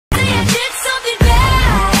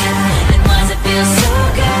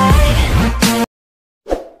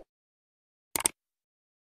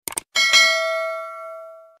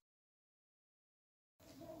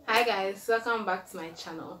guys, welcome back to my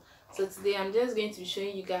channel. So today I'm just going to be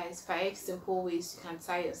showing you guys 5 simple ways you can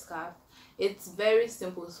tie your scarf. It's very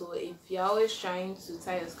simple, so if you're always trying to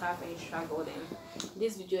tie your scarf and you struggle, then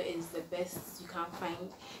this video is the best you can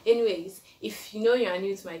find. Anyways, if you know you are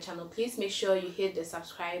new to my channel, please make sure you hit the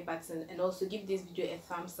subscribe button and also give this video a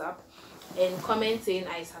thumbs up and comment saying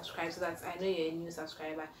I subscribe so that I know you're a new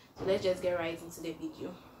subscriber. So let's just get right into the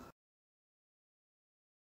video.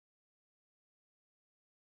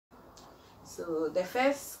 So the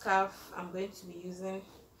first scarf I'm going to be using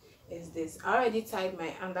is this. I already tied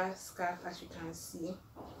my under scarf, as you can see.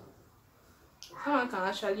 Someone can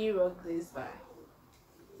actually rock this, but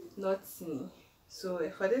not me.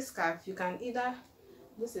 So for this scarf, you can either,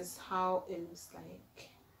 this is how it looks like.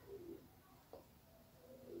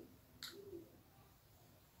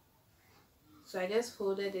 So I just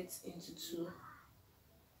folded it into two.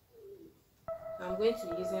 I'm going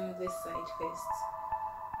to be using this side first.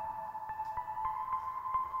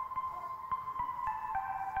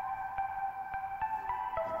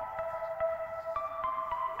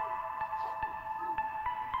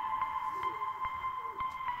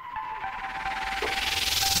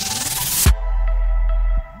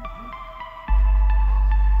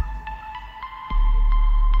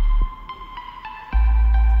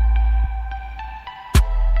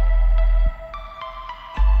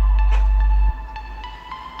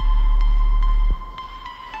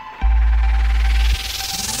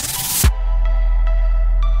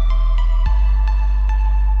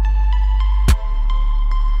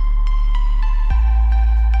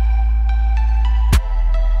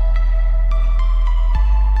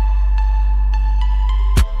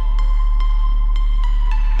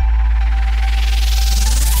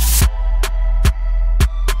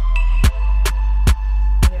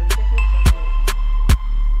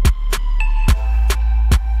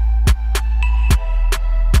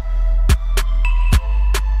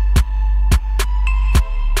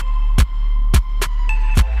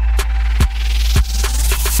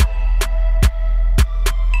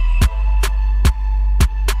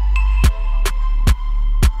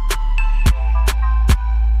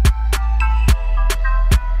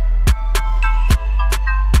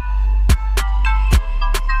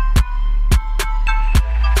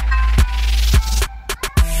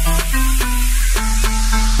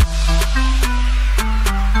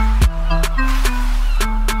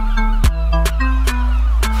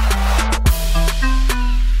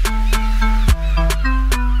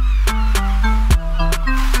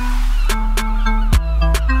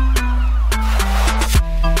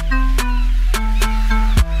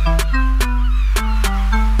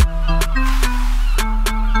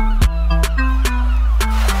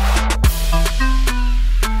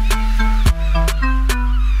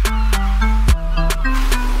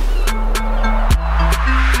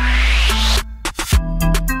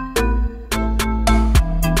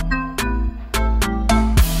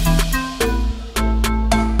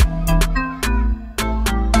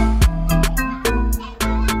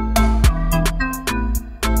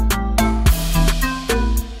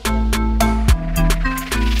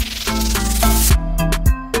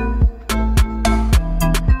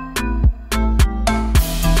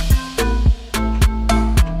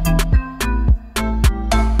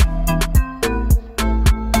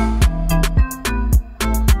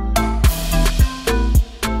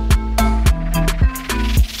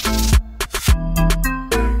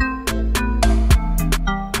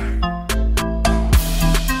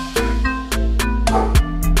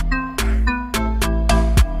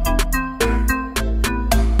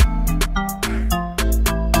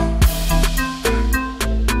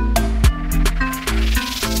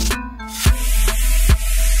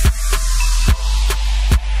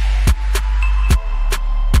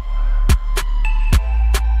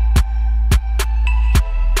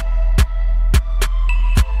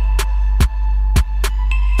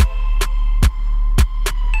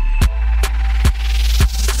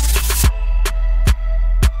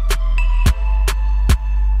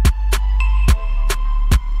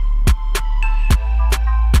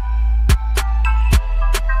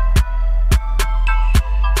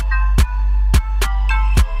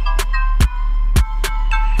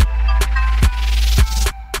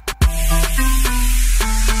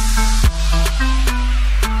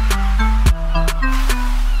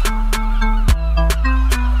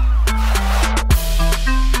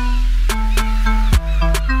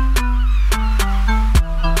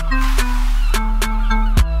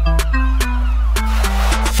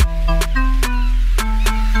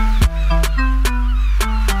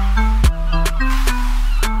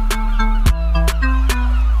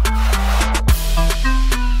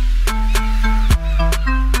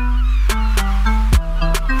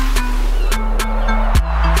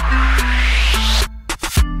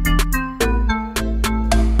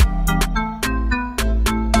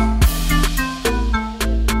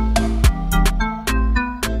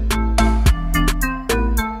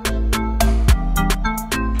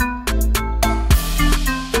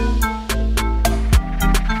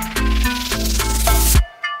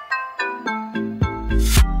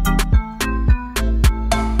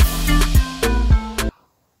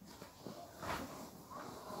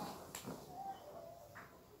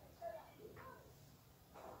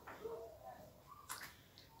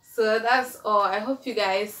 So that's all. I hope you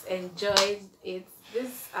guys enjoyed it.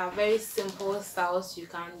 These are very simple styles you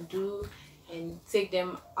can do and take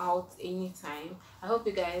them out anytime. I hope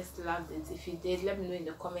you guys loved it. If you did, let me know in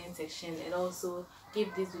the comment section, and also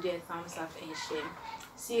give this video a thumbs up and share.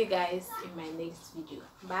 See you guys in my next video.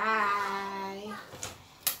 Bye.